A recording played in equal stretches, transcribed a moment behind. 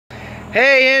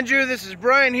Hey Andrew, this is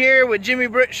Brian here with Jimmy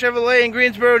Britt Chevrolet in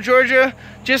Greensboro, Georgia.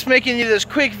 Just making you this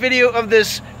quick video of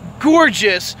this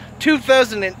gorgeous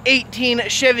 2018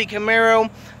 Chevy Camaro.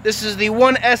 This is the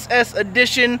 1SS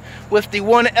edition with the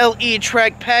 1LE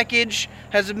track package.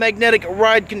 Has a magnetic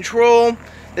ride control.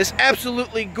 This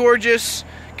absolutely gorgeous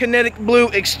kinetic blue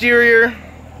exterior.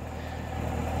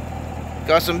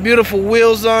 Got some beautiful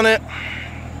wheels on it.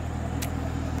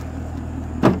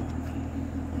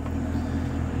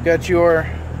 Got your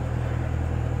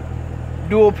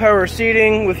dual power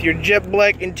seating with your jet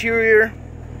black interior.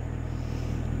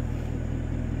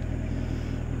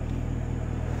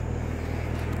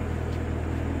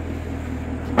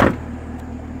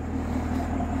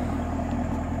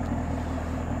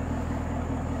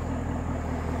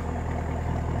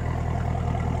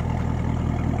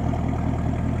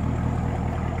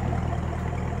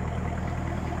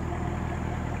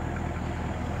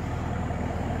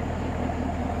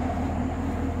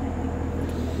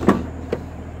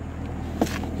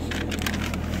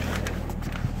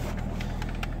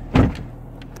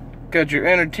 Got your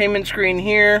entertainment screen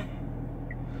here.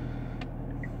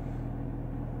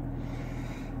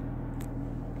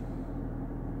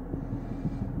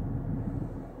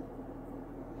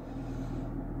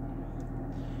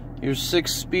 Your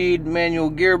 6-speed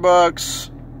manual gearbox.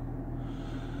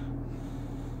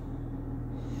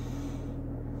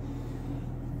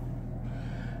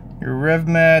 Your rev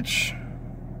match.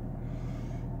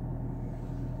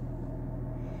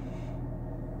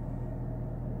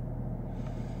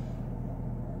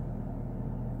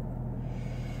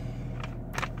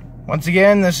 Once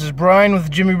again, this is Brian with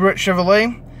Jimmy Britt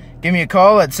Chevrolet. Give me a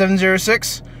call at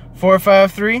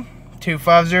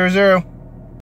 706-453-2500.